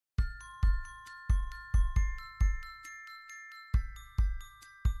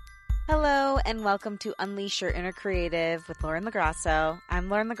Hello and welcome to Unleash Your Inner Creative with Lauren LaGrasso. I'm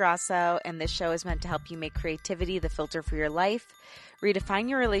Lauren LaGrasso, and this show is meant to help you make creativity the filter for your life, redefine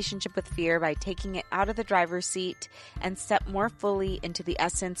your relationship with fear by taking it out of the driver's seat, and step more fully into the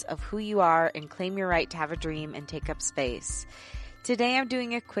essence of who you are and claim your right to have a dream and take up space. Today I'm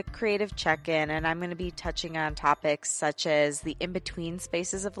doing a quick creative check-in, and I'm going to be touching on topics such as the in-between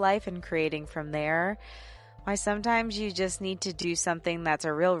spaces of life and creating from there. Why sometimes you just need to do something that's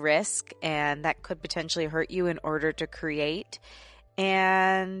a real risk and that could potentially hurt you in order to create.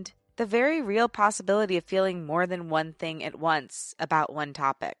 And the very real possibility of feeling more than one thing at once about one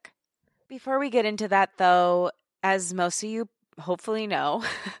topic. Before we get into that though, as most of you hopefully know,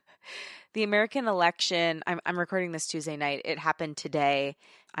 the American election, I'm recording this Tuesday night. It happened today.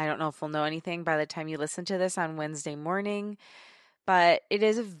 I don't know if we'll know anything by the time you listen to this on Wednesday morning. But it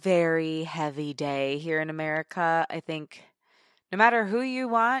is a very heavy day here in America. I think no matter who you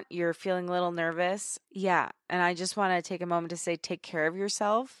want, you're feeling a little nervous. Yeah. And I just want to take a moment to say, take care of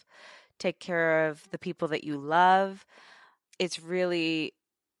yourself. Take care of the people that you love. It's really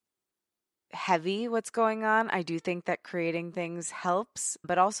heavy what's going on. I do think that creating things helps,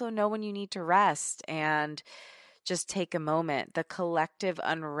 but also know when you need to rest and just take a moment. The collective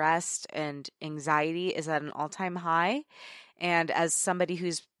unrest and anxiety is at an all-time high. And as somebody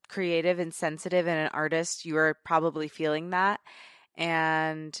who's creative and sensitive and an artist, you are probably feeling that,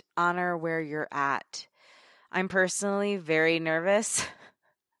 and honor where you're at. I'm personally very nervous.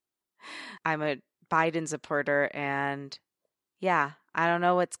 I'm a Biden supporter, and yeah, I don't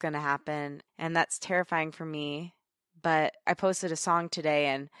know what's going to happen, and that's terrifying for me. But I posted a song today,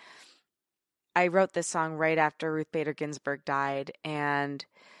 and I wrote this song right after Ruth Bader Ginsburg died, and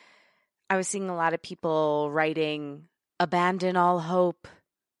I was seeing a lot of people writing, abandon all hope.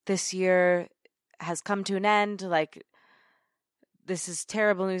 This year has come to an end. Like, this is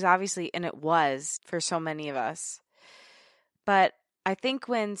terrible news, obviously, and it was for so many of us. But I think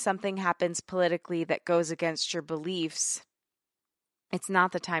when something happens politically that goes against your beliefs, it's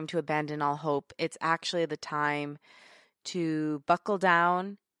not the time to abandon all hope. It's actually the time to buckle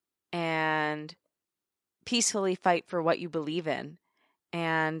down and peacefully fight for what you believe in.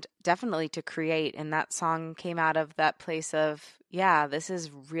 And definitely to create. And that song came out of that place of, yeah, this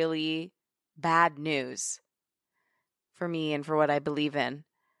is really bad news for me and for what I believe in.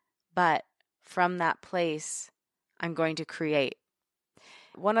 But from that place, I'm going to create.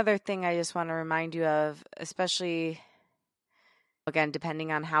 One other thing I just want to remind you of, especially, again, depending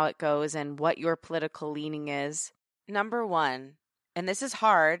on how it goes and what your political leaning is. Number one, and this is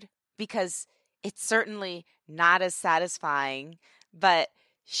hard because it's certainly not as satisfying, but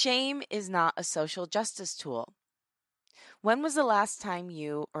shame is not a social justice tool. When was the last time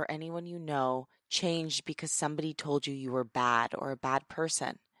you or anyone you know changed because somebody told you you were bad or a bad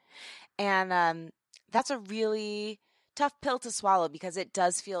person? And that's a really tough pill to swallow because it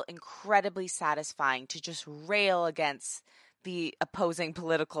does feel incredibly satisfying to just rail against the opposing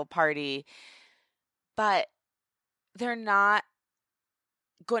political party. But they're not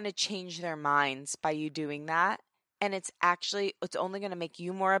going to change their minds by you doing that. And it's only going to make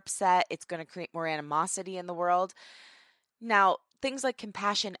you more upset. It's going to create more animosity in the world. Now, things like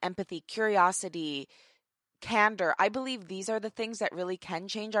compassion, empathy, curiosity, candor, I believe these are the things that really can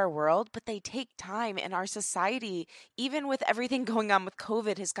change our world, but they take time. And our society, even with everything going on with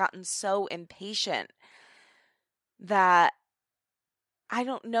COVID, has gotten so impatient that I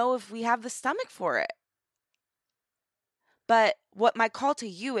don't know if we have the stomach for it. But what my call to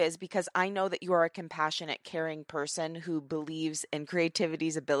you is, because I know that you are a compassionate, caring person who believes in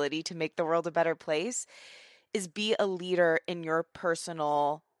creativity's ability to make the world a better place, is be a leader in your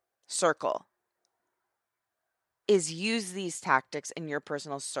personal circle. Is use these tactics in your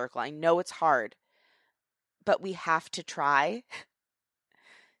personal circle. I know it's hard, but we have to try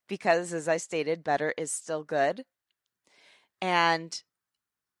because, as I stated, better is still good. And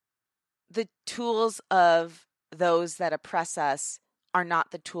the tools of those that oppress us are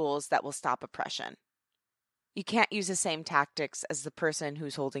not the tools that will stop oppression. You can't use the same tactics as the person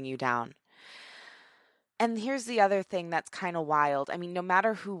who's holding you down. And here's the other thing that's kind of wild. I mean, no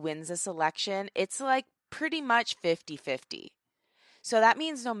matter who wins this election, it's like pretty much 50-50. So that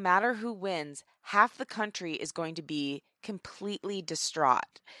means no matter who wins, half the country is going to be completely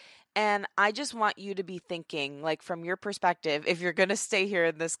distraught. And I just want you to be thinking, like, from your perspective, if you're going to stay here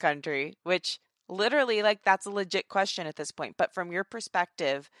in this country, which literally, like, that's a legit question at this point. But from your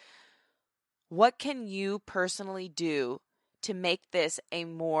perspective, what can you personally do to make this a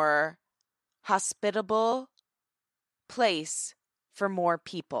more hospitable place for more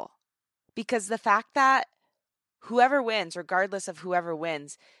people? Because the fact that whoever wins, regardless of whoever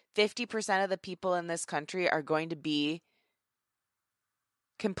wins, 50% of the people in this country are going to be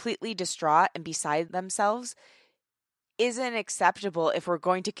completely distraught and beside themselves isn't acceptable if we're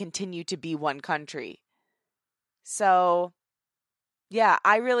going to continue to be one country. So, yeah,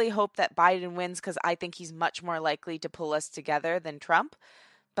 I really hope that Biden wins because I think he's much more likely to pull us together than Trump.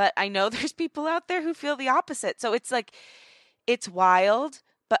 But I know there's people out there who feel the opposite. So it's like, it's wild,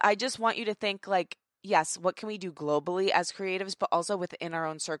 but I just want you to think like, yes, what can we do globally as creatives, but also within our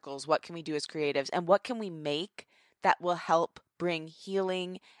own circles? What can we do as creatives? And what can we make that will help bring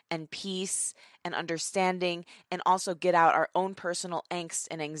healing and peace and understanding and also get out our own personal angst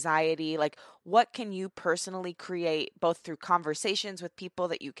and anxiety? Like, what can you personally create both through conversations with people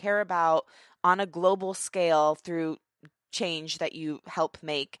that you care about on a global scale through change that you help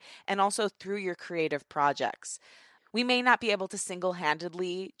make and also through your creative projects? We may not be able to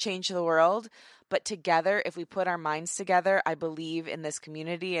single-handedly change the world, but together, if we put our minds together, I believe in this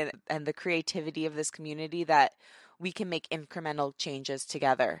community and the creativity of this community that we can make incremental changes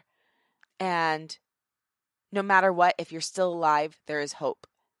together. And no matter what, if you're still alive, there is hope.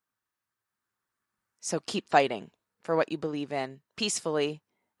 So keep fighting for what you believe in peacefully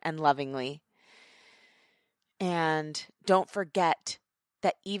and lovingly. And don't forget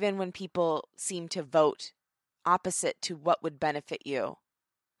that even when people seem to vote opposite to what would benefit you,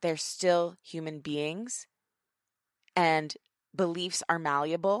 they're still human beings and beliefs are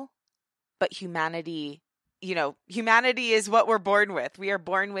malleable, but humanity is what we're born with. We are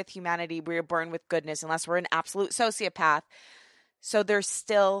born with humanity. We are born with goodness unless we're an absolute sociopath. So there's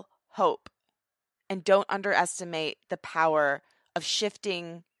still hope. And don't underestimate the power of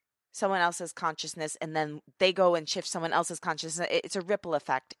shifting someone else's consciousness and then they go and shift someone else's consciousness. It's a ripple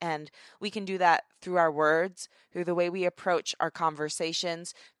effect. And we can do that through our words, through the way we approach our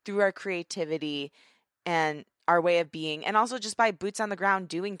conversations, through our creativity and our way of being, and also just by boots on the ground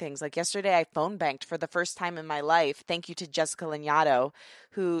doing things. Like yesterday, I phone banked for the first time in my life. Thank you to Jessica Lanyadoo,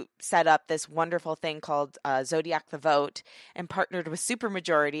 who set up this wonderful thing called Zodiac the Vote and partnered with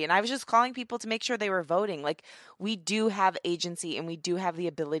Supermajority. And I was just calling people to make sure they were voting. Like, we do have agency and we do have the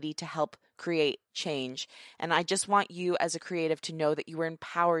ability to help create change. And I just want you as a creative to know that you are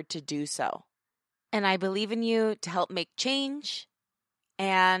empowered to do so. And I believe in you to help make change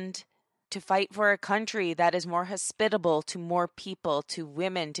and to fight for a country that is more hospitable to more people, to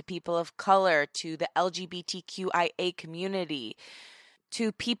women, to people of color, to the LGBTQIA community,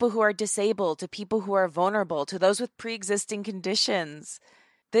 to people who are disabled, to people who are vulnerable, to those with pre-existing conditions.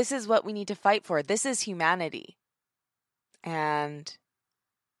 This is what we need to fight for. This is humanity. And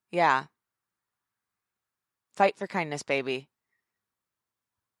yeah, fight for kindness, baby.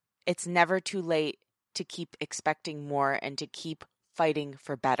 It's never too late to keep expecting more and to keep fighting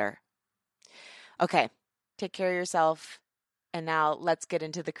for better. Okay, take care of yourself. And now let's get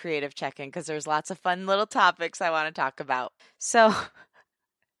into the creative check-in because there's lots of fun little topics I want to talk about. So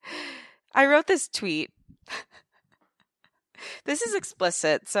I wrote this tweet. This is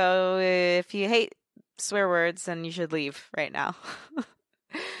explicit, so if you hate swear words, then you should leave right now.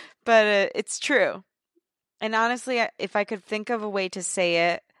 But it's true. And honestly, if I could think of a way to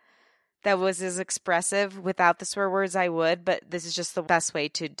say it that was as expressive without the swear words, I would, but this is just the best way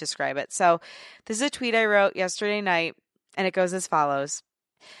to describe it. So this is a tweet I wrote yesterday night, and it goes as follows.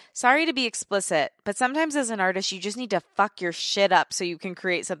 Sorry to be explicit, but sometimes as an artist, you just need to fuck your shit up so you can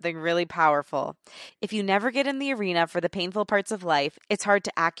create something really powerful. If you never get in the arena for the painful parts of life, it's hard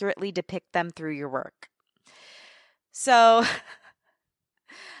to accurately depict them through your work. So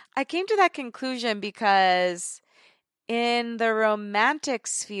I came to that conclusion because in the romantic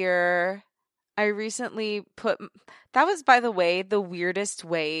sphere, I recently that was, by the way, the weirdest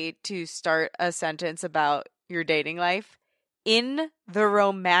way to start a sentence about your dating life. In the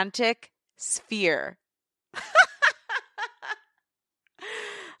romantic sphere.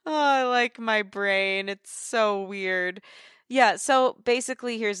 Oh, I like my brain. It's so weird. Yeah, so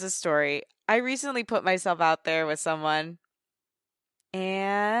basically, here's the story. I recently put myself out there with someone,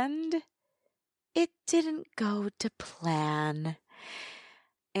 and it didn't go to plan.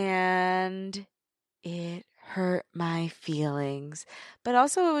 And it hurt my feelings. But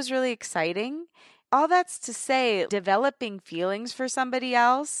also, it was really exciting. All that's to say, developing feelings for somebody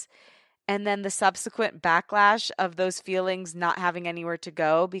else and then the subsequent backlash of those feelings not having anywhere to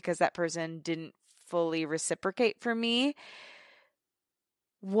go because that person didn't fully reciprocate for me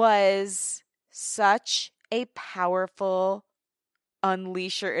was such a powerful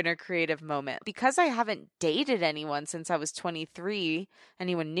unleash your inner creative moment. Because I haven't dated anyone since I was 23,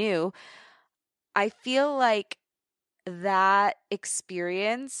 anyone new, I feel like that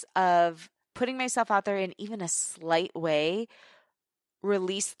experience of putting myself out there in even a slight way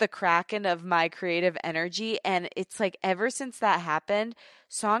release the kraken of my creative energy. And it's like ever since that happened,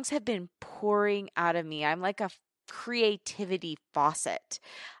 songs have been pouring out of me. I'm like a creativity faucet.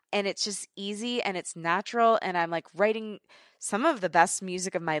 And it's just easy and it's natural. And I'm like writing some of the best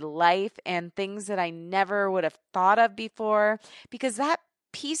music of my life and things that I never would have thought of before. Because that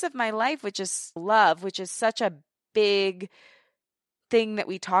piece of my life, which is love, which is such a big thing that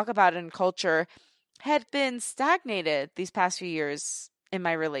we talk about in culture, had been stagnated these past few years in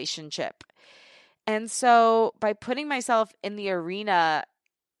my relationship. And so by putting myself in the arena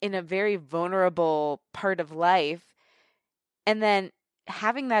in a very vulnerable part of life, and then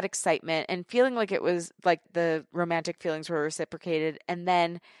having that excitement and feeling like it was like the romantic feelings were reciprocated, and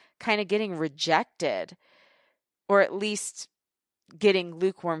then kind of getting rejected, or at least getting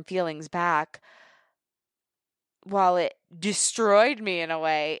lukewarm feelings back, while it destroyed me in a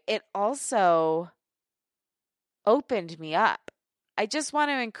way, it also opened me up. I just want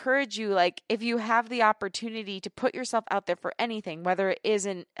to encourage you, like, if you have the opportunity to put yourself out there for anything, whether it is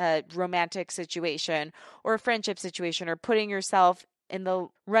in a romantic situation or a friendship situation, or putting yourself in the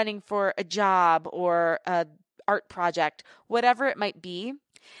running for a job or a art project, whatever it might be,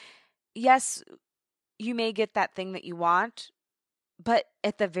 yes, you may get that thing that you want, but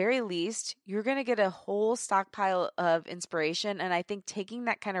at the very least, you're going to get a whole stockpile of inspiration. And I think taking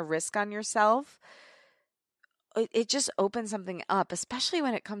that kind of risk on yourself, it just opens something up, especially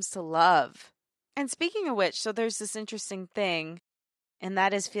when it comes to love. And speaking of which, so there's this interesting thing, and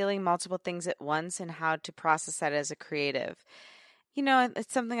that is feeling multiple things at once and how to process that as a creative. You know,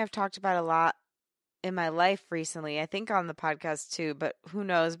 it's something I've talked about a lot in my life recently, I think on the podcast too, but who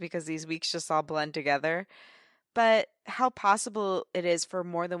knows, because these weeks just all blend together. But how possible it is for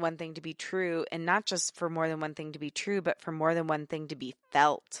more than one thing to be true, and not just for more than one thing to be true, but for more than one thing to be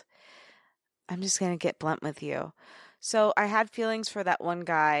felt. I'm just going to get blunt with you. So I had feelings for that one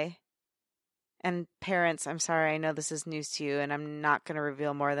guy. And parents, I'm sorry, I know this is news to you, and I'm not going to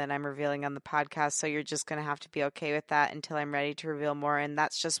reveal more than I'm revealing on the podcast. So you're just going to have to be okay with that until I'm ready to reveal more. And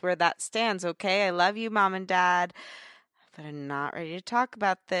that's just where that stands, okay? I love you, Mom and Dad, but I'm not ready to talk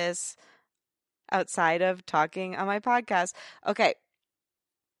about this outside of talking on my podcast. Okay.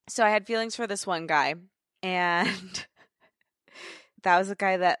 So I had feelings for this one guy, and that was a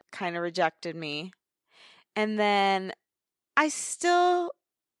guy that kind of rejected me. And then I still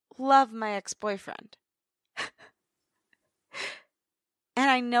love my ex-boyfriend. And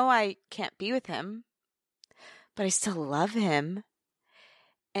I know I can't be with him, but I still love him.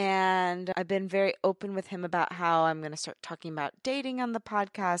 And I've been very open with him about how I'm going to start talking about dating on the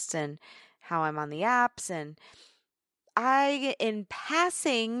podcast and how I'm on the apps. And I, in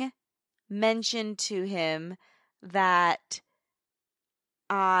passing, mentioned to him that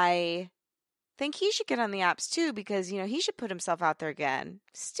I think he should get on the apps too, because, you know, he should put himself out there again.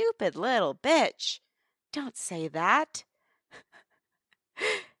 Stupid little bitch. Don't say that.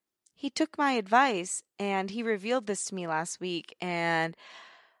 He took my advice and he revealed this to me last week, and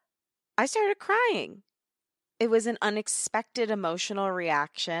I started crying. It was an unexpected emotional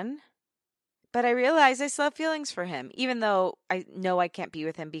reaction, but I realized I still have feelings for him, even though I know I can't be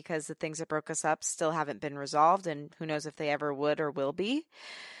with him because the things that broke us up still haven't been resolved, and who knows if they ever would or will be.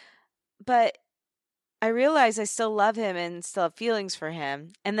 But I realize I still love him and still have feelings for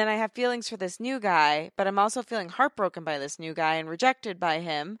him. And then I have feelings for this new guy, but I'm also feeling heartbroken by this new guy and rejected by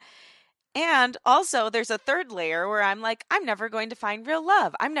him. And also there's a third layer where I'm like, I'm never going to find real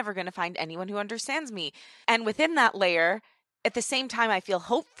love. I'm never going to find anyone who understands me. And within that layer, at the same time, I feel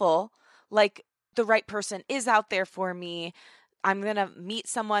hopeful, like the right person is out there for me. I'm going to meet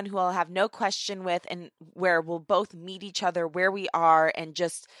someone who I'll have no question with, and where we'll both meet each other where we are and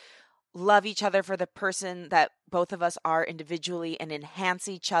just love each other for the person that both of us are individually and enhance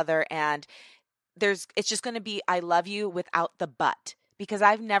each other. And it's just going to be, I love you without the but, because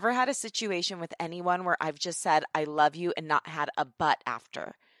I've never had a situation with anyone where I've just said, I love you, and not had a but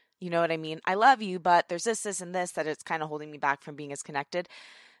after. You know what I mean? I love you, but there's this, and this, that it's kind of holding me back from being as connected.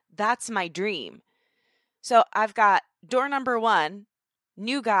 That's my dream. So I've got door number one,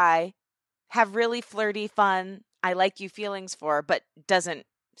 new guy, have really flirty, fun, I like you feelings for, but doesn't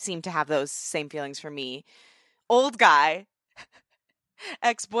seem to have those same feelings for me. Old guy,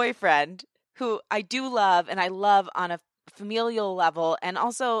 ex-boyfriend, who I do love, and I love on a familial level, and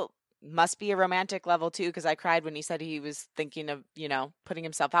also must be a romantic level too, because I cried when he said he was thinking of, you know, putting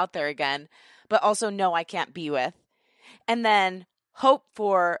himself out there again, but also no, I can't be with. And then hope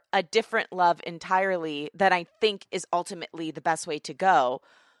for a different love entirely that I think is ultimately the best way to go.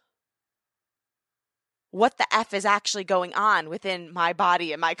 What the F is actually going on within my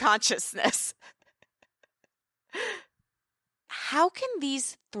body and my consciousness? how can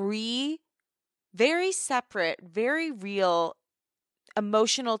these three very separate, very real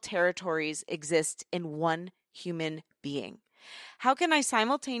emotional territories exist in one human being? How can I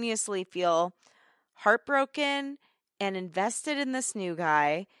simultaneously feel heartbroken and invested in this new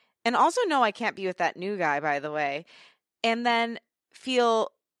guy, and also know I can't be with that new guy, by the way, and then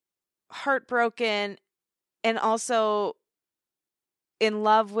feel heartbroken and also in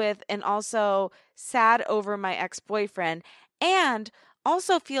love with and also sad over my ex-boyfriend, and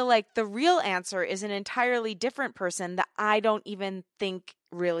also feel like the real answer is an entirely different person that I don't even think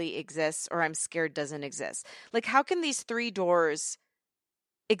really exists or I'm scared doesn't exist? Like, how can these three doors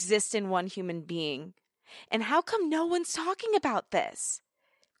exist in one human being? And how come no one's talking about this?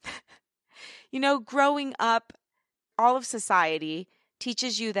 Growing up, all of society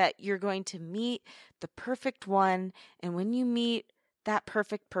teaches you that you're going to meet the perfect one. And when you meet that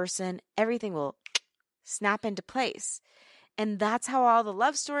perfect person, everything will snap into place. And that's how all the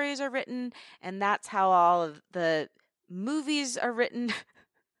love stories are written. And that's how all of the movies are written.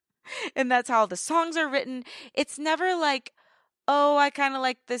 And that's how the songs are written. It's never like, oh, I kind of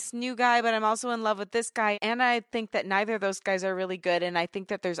like this new guy, but I'm also in love with this guy. And I think that neither of those guys are really good. And I think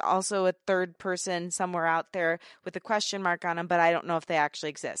that there's also a third person somewhere out there with a question mark on them, but I don't know if they actually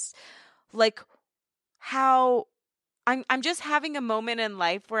exist. Like, how I'm just having a moment in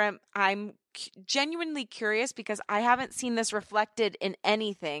life where I'm genuinely curious because I haven't seen this reflected in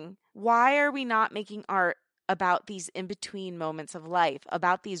anything. Why are we not making art about these in-between moments of life,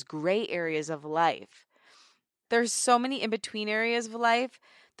 about these gray areas of life? There's so many in-between areas of life.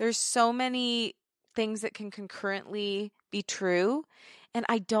 There's so many things that can concurrently be true. And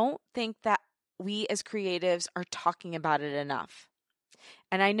I don't think that we as creatives are talking about it enough.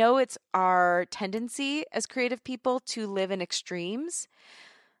 And I know it's our tendency as creative people to live in extremes,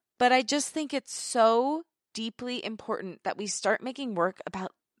 but I just think it's so deeply important that we start making work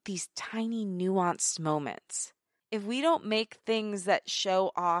about these tiny nuanced moments. If we don't make things that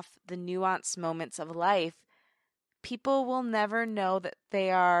show off the nuanced moments of life, people will never know that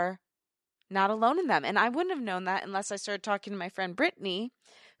they are not alone in them. And I wouldn't have known that unless I started talking to my friend Brittany,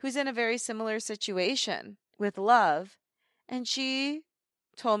 who's in a very similar situation with love. And she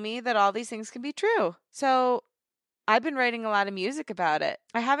told me that all these things can be true. So I've been writing a lot of music about it.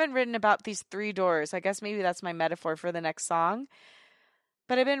 I haven't written about these three doors. I guess maybe that's my metaphor for the next song.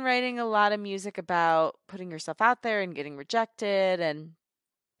 But I've been writing a lot of music about putting yourself out there and getting rejected and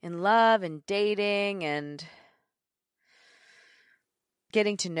in love and dating and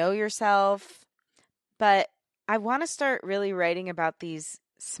getting to know yourself. But I want to start really writing about these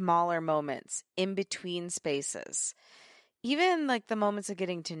smaller moments in between spaces. Even like the moments of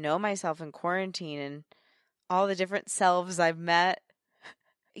getting to know myself in quarantine and all the different selves I've met.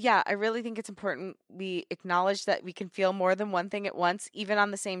 Yeah, I really think it's important we acknowledge that we can feel more than one thing at once, even on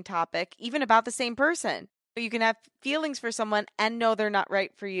the same topic, even about the same person. You can have feelings for someone and know they're not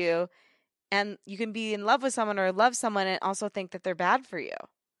right for you. And you can be in love with someone or love someone and also think that they're bad for you.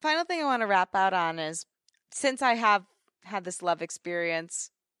 Final thing I want to wrap out on is, since I have had this love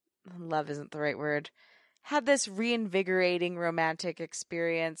experience, love isn't the right word, had this reinvigorating romantic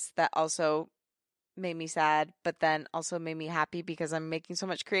experience that also made me sad, but then also made me happy because I'm making so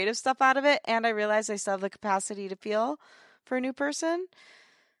much creative stuff out of it. And I realized I still have the capacity to feel for a new person.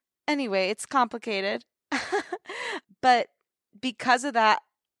 Anyway, it's complicated. But because of that,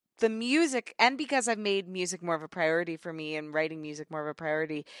 the music, and because I've made music more of a priority for me and writing music more of a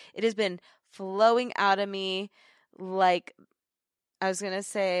priority, it has been flowing out of me like, I was going to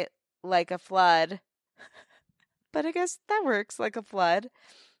say like a flood, but I guess that works, like a flood.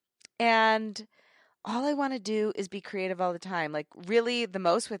 And all I want to do is be creative all the time, like really the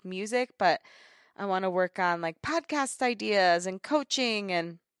most with music, but I want to work on like podcast ideas and coaching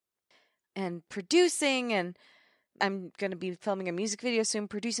and producing, and I'm going to be filming a music video soon,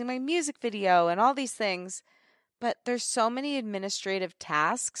 producing my music video and all these things. But there's so many administrative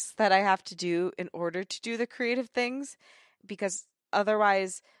tasks that I have to do in order to do the creative things, because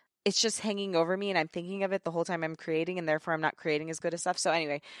otherwise it's just hanging over me and I'm thinking of it the whole time I'm creating, and therefore I'm not creating as good as stuff. So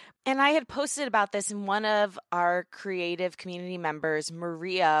anyway, and I had posted about this, and one of our creative community members,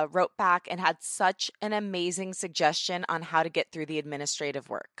 Maria, wrote back and had such an amazing suggestion on how to get through the administrative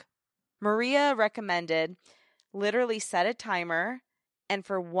work. Maria recommended literally set a timer and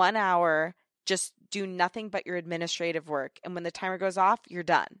for 1 hour, just do nothing but your administrative work. And when the timer goes off, you're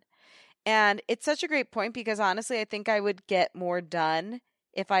done. And it's such a great point because honestly, I think I would get more done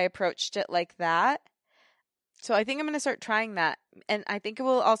if I approached it like that. So I think I'm going to start trying that. And I think it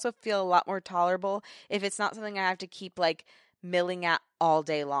will also feel a lot more tolerable if it's not something I have to keep like milling at all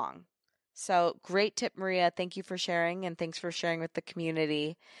day long. So great tip, Maria. Thank you for sharing, and thanks for sharing with the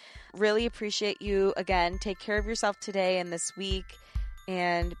community. Really appreciate you. Again, take care of yourself today and this week,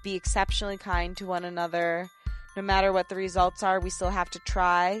 and be exceptionally kind to one another. No matter what the results are, we still have to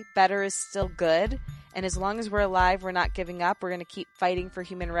try. Better is still good. And as long as we're alive, we're not giving up. We're going to keep fighting for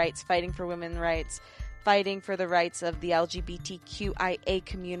human rights, fighting for women's rights, fighting for the rights of the LGBTQIA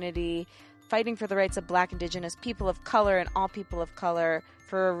community, fighting for the rights of Black, Indigenous, people of color, and all people of color,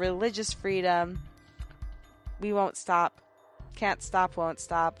 for religious freedom. We won't stop. Can't stop, won't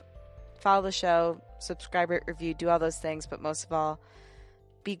stop. Follow the show, subscribe, rate, review, do all those things, but most of all,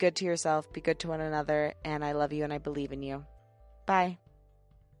 be good to yourself, be good to one another, and I love you and I believe in you. Bye.